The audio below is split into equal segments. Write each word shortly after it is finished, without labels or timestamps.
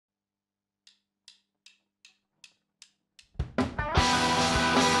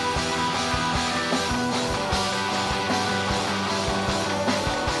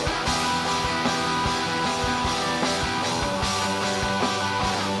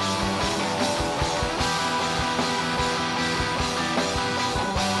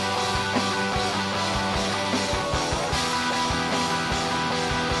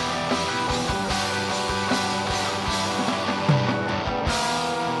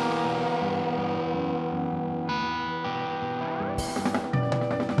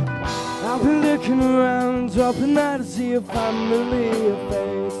I've been looking around, hoping that I see a familiar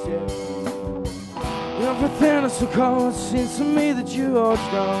face, yeah. Everything is so cold, it seems to me that you are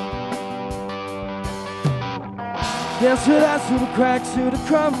strong. Dance with us through the cracks, through the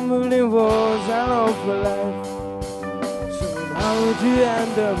crumbling walls, I long for life. So how would you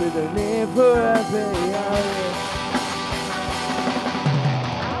end up with a need for a payout?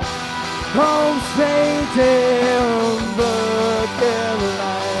 Home's fading, but they're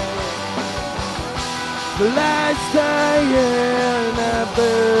alive. The lights dying, that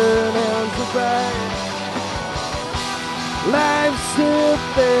burning so bright. Life's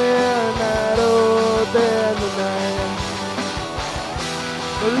slipping, not older than night.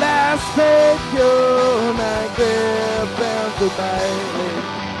 The last figure, my grip and goodbye.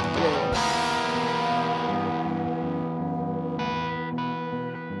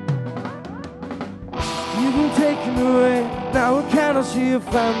 You've been taken away, now I cannot see your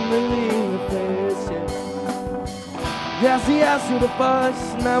family face, yeah. Yes, the ass to the bus,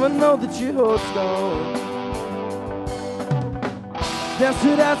 now I know that you hold strong. Dance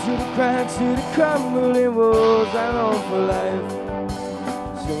to that, to the cracks, to the crumbling walls, I long for life.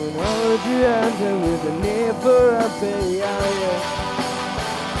 So how would you enter with a need for a payout, yeah.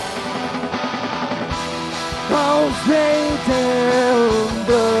 Home's fading,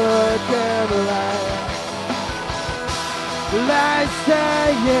 blood candlelight. The lights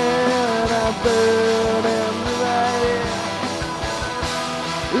dying, I'm burning bright.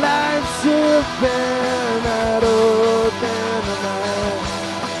 Life's slipping, not open the night.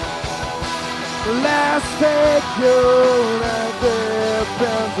 The last figure, I grip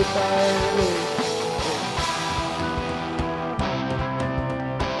and goodbye.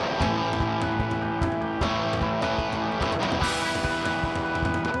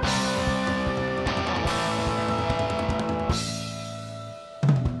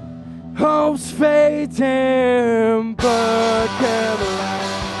 Hope's fading, but candlelight.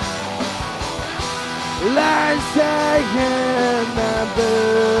 Lights dying, I'm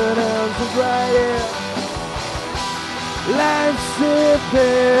burning so bright. Life's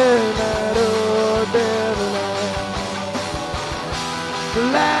slipping, out of the night. The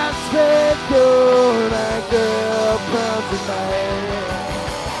last figure, I grip and goodbye.